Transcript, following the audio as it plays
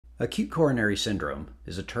Acute coronary syndrome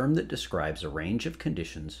is a term that describes a range of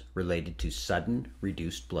conditions related to sudden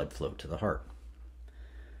reduced blood flow to the heart.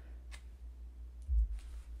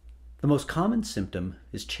 The most common symptom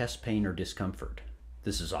is chest pain or discomfort.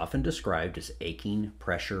 This is often described as aching,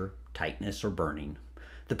 pressure, tightness, or burning.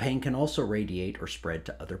 The pain can also radiate or spread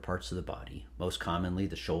to other parts of the body, most commonly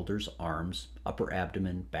the shoulders, arms, upper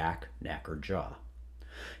abdomen, back, neck, or jaw.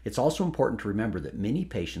 It's also important to remember that many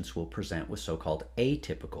patients will present with so-called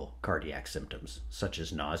atypical cardiac symptoms, such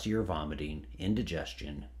as nausea or vomiting,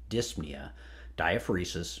 indigestion, dyspnea,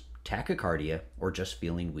 diaphoresis, tachycardia, or just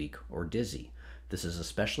feeling weak or dizzy. This is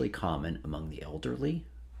especially common among the elderly,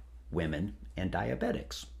 women, and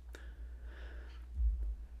diabetics.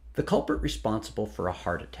 The culprit responsible for a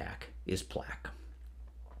heart attack is plaque.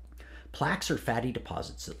 Plaques are fatty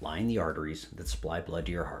deposits that line the arteries that supply blood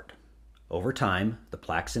to your heart. Over time, the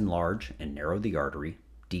plaques enlarge and narrow the artery,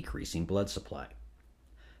 decreasing blood supply.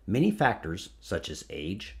 Many factors, such as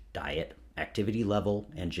age, diet, activity level,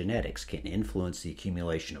 and genetics, can influence the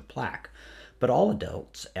accumulation of plaque, but all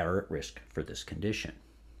adults are at risk for this condition.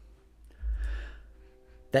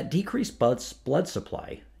 That decreased blood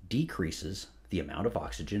supply decreases the amount of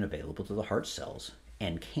oxygen available to the heart cells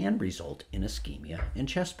and can result in ischemia and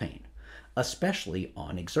chest pain, especially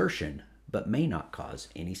on exertion, but may not cause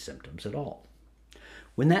any symptoms at all.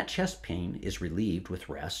 When that chest pain is relieved with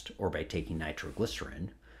rest or by taking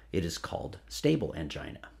nitroglycerin, it is called stable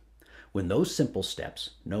angina. When those simple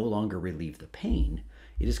steps no longer relieve the pain,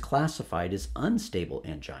 it is classified as unstable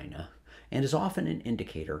angina and is often an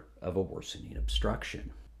indicator of a worsening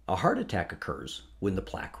obstruction. A heart attack occurs when the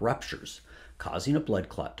plaque ruptures, causing a blood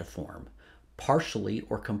clot to form, partially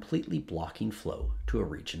or completely blocking flow to a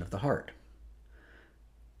region of the heart.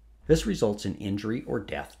 This results in injury or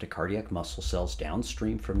death to cardiac muscle cells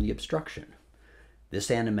downstream from the obstruction.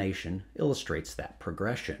 This animation illustrates that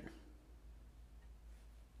progression.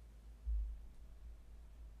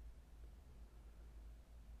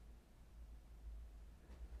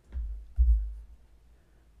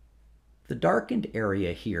 The darkened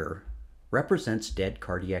area here represents dead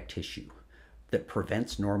cardiac tissue that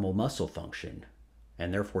prevents normal muscle function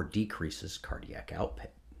and therefore decreases cardiac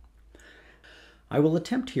output. I will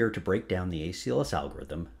attempt here to break down the ACLS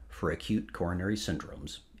algorithm for acute coronary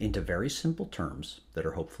syndromes into very simple terms that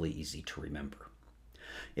are hopefully easy to remember.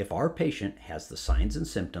 If our patient has the signs and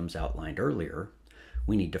symptoms outlined earlier,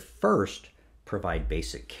 we need to first provide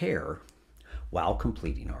basic care while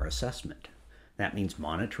completing our assessment. That means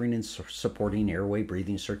monitoring and supporting airway,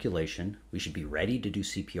 breathing, circulation. We should be ready to do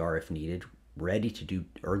CPR if needed, ready to do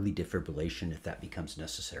early defibrillation if that becomes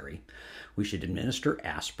necessary. We should administer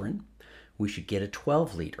aspirin. We should get a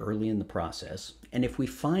 12 lead early in the process. And if we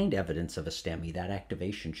find evidence of a STEMI, that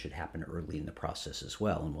activation should happen early in the process as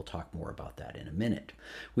well, and we'll talk more about that in a minute.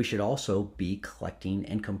 We should also be collecting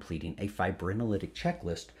and completing a fibrinolytic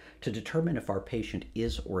checklist to determine if our patient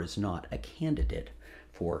is or is not a candidate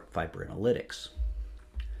for fibrinolytics.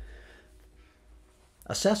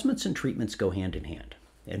 Assessments and treatments go hand in hand,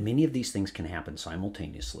 and many of these things can happen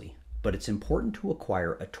simultaneously, but it's important to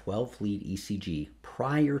acquire a 12-lead ECG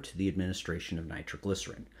prior to the administration of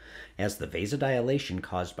nitroglycerin, as the vasodilation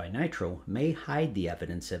caused by nitro may hide the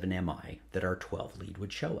evidence of an MI that our 12-lead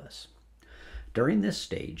would show us. During this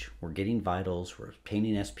stage, we're getting vitals, we're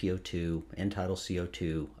obtaining SpO2, end-tidal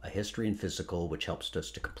CO2, a history and physical, which helps us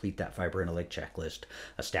to complete that fibrinolytic checklist,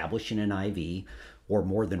 establishing an IV or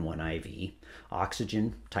more than one IV,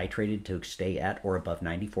 oxygen titrated to stay at or above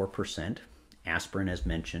 94%, aspirin as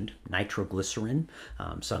mentioned, nitroglycerin,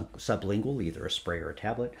 sublingual, either a spray or a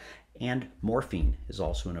tablet, and morphine is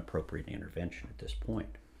also an appropriate intervention at this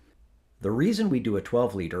point. The reason we do a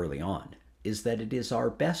 12-lead early on is that it is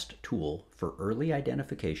our best tool for early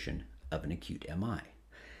identification of an acute MI.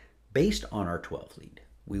 Based on our 12-lead,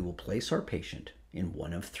 we will place our patient in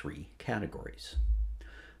one of three categories.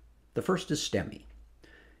 The first is STEMI.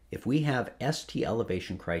 If we have ST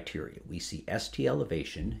elevation criteria, we see ST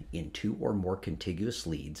elevation in 2 or more contiguous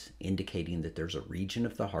leads, indicating that there's a region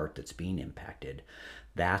of the heart that's being impacted.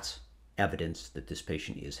 That's evidence that this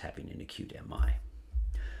patient is having an acute MI.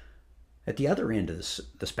 At the other end of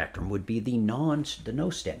the spectrum would be the no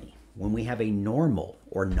STEMI, when we have a normal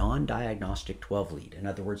or non-diagnostic 12-lead. In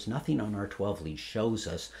other words, nothing on our 12-lead shows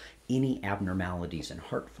us any abnormalities in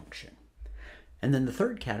heart function. And then the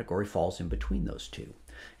third category falls in between those two.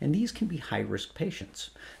 And these can be high-risk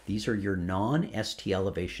patients. These are your non-ST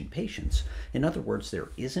elevation patients. In other words, there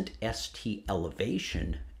isn't ST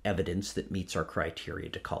elevation evidence that meets our criteria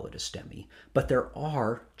to call it a STEMI, but there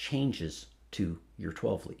are changes to your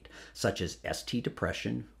 12 lead, such as ST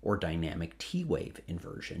depression or dynamic T wave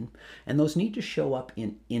inversion, and those need to show up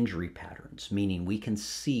in injury patterns, meaning we can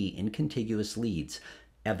see in contiguous leads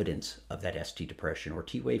evidence of that ST depression or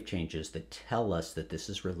T wave changes that tell us that this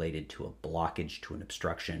is related to a blockage, to an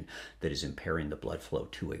obstruction that is impairing the blood flow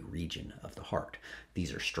to a region of the heart.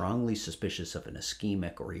 These are strongly suspicious of an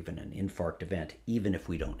ischemic or even an infarct event, even if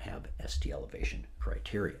we don't have ST elevation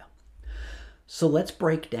criteria. So let's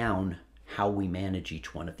break down how we manage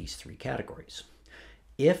each one of these three categories.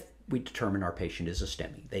 If we determine our patient is a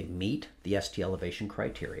STEMI, they meet the ST elevation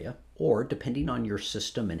criteria, or depending on your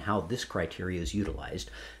system and how this criteria is utilized,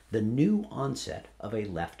 the new onset of a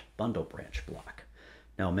left bundle branch block.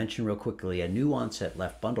 Now, I'll mention real quickly, a new onset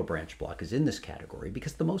left bundle branch block is in this category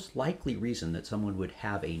because the most likely reason that someone would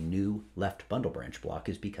have a new left bundle branch block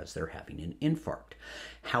is because they're having an infarct.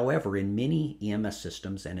 However, in many EMS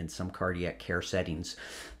systems and in some cardiac care settings,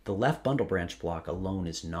 the left bundle branch block alone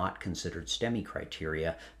is not considered STEMI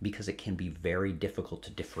criteria because it can be very difficult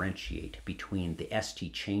to differentiate between the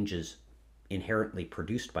ST changes inherently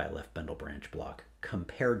produced by a left bundle branch block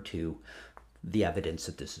compared to the evidence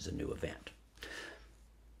that this is a new event.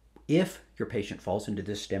 If your patient falls into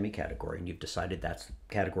this STEMI category and you've decided that's the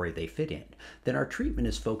category they fit in, then our treatment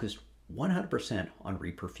is focused 100% on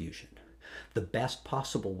reperfusion. The best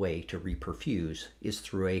possible way to reperfuse is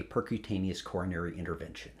through a percutaneous coronary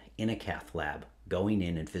intervention in a cath lab, going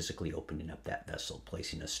in and physically opening up that vessel,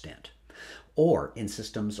 placing a stent. Or in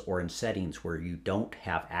systems or in settings where you don't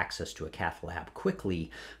have access to a cath lab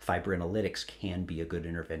quickly, fibrinolytics can be a good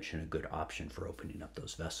intervention, a good option for opening up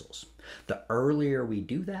those vessels. The earlier we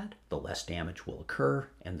do that, the less damage will occur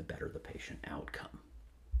and the better the patient outcome.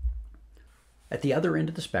 At the other end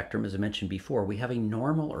of the spectrum, as I mentioned before, we have a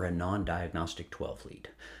normal or a non-diagnostic 12 lead.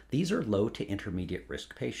 These are low to intermediate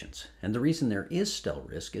risk patients. And the reason there is still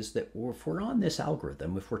risk is that if we're on this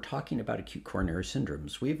algorithm, if we're talking about acute coronary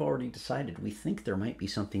syndromes, we've already decided we think there might be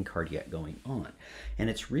something cardiac going on. And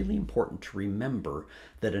it's really important to remember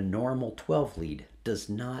that a normal 12 lead does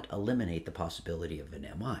not eliminate the possibility of an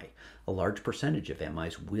MI. A large percentage of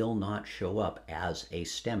MIs will not show up as a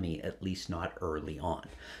STEMI, at least not early on.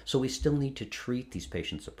 So we still need to treat these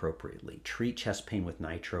patients appropriately. Treat chest pain with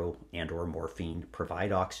nitro and or morphine,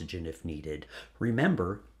 provide oxygen if needed.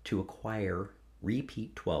 Remember to acquire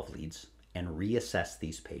repeat 12 leads and reassess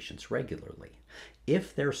these patients regularly.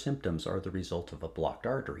 If their symptoms are the result of a blocked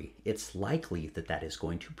artery, it's likely that that is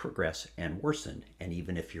going to progress and worsen. And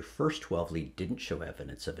even if your first 12 lead didn't show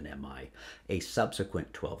evidence of an MI, a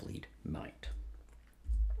subsequent 12 lead might.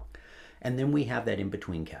 And then we have that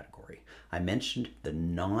in-between category. I mentioned the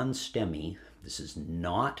non-STEMI. This is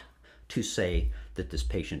not to say that this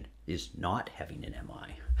patient is not having an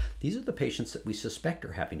MI. These are the patients that we suspect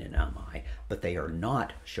are having an MI, but they are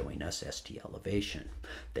not showing us ST elevation.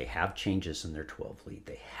 They have changes in their 12 lead.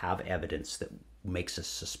 They have evidence that makes us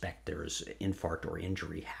suspect there's infarct or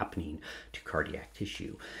injury happening to cardiac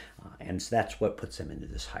tissue. And so that's what puts them into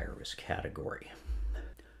this higher risk category.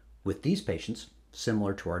 With these patients,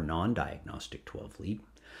 similar to our non-diagnostic 12 lead,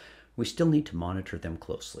 we still need to monitor them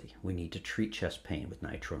closely. We need to treat chest pain with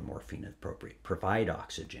nitro and morphine if appropriate, provide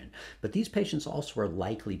oxygen. But these patients also are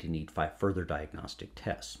likely to need further diagnostic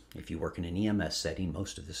tests. If you work in an EMS setting,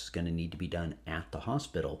 most of this is going to need to be done at the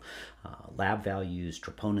hospital. Lab values,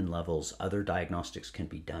 troponin levels, other diagnostics can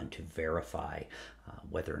be done to verify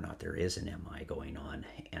whether or not there is an MI going on,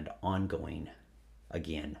 and ongoing,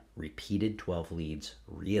 again, repeated 12 leads,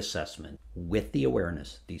 reassessment, with the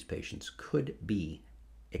awareness these patients could be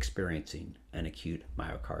experiencing an acute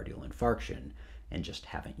myocardial infarction and just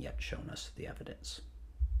haven't yet shown us the evidence.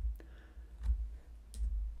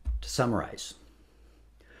 To summarize,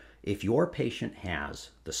 if your patient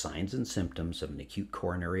has the signs and symptoms of an acute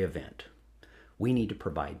coronary event, we need to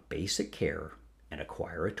provide basic care and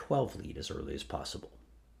acquire a 12 lead as early as possible.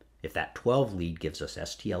 If that 12 lead gives us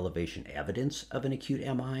ST elevation evidence of an acute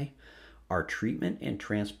MI, our treatment and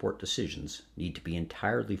transport decisions need to be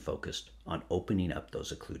entirely focused on opening up those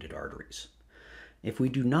occluded arteries. If we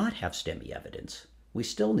do not have STEMI evidence, we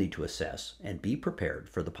still need to assess and be prepared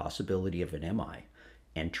for the possibility of an MI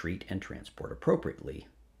and treat and transport appropriately,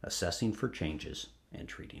 assessing for changes and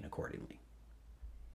treating accordingly.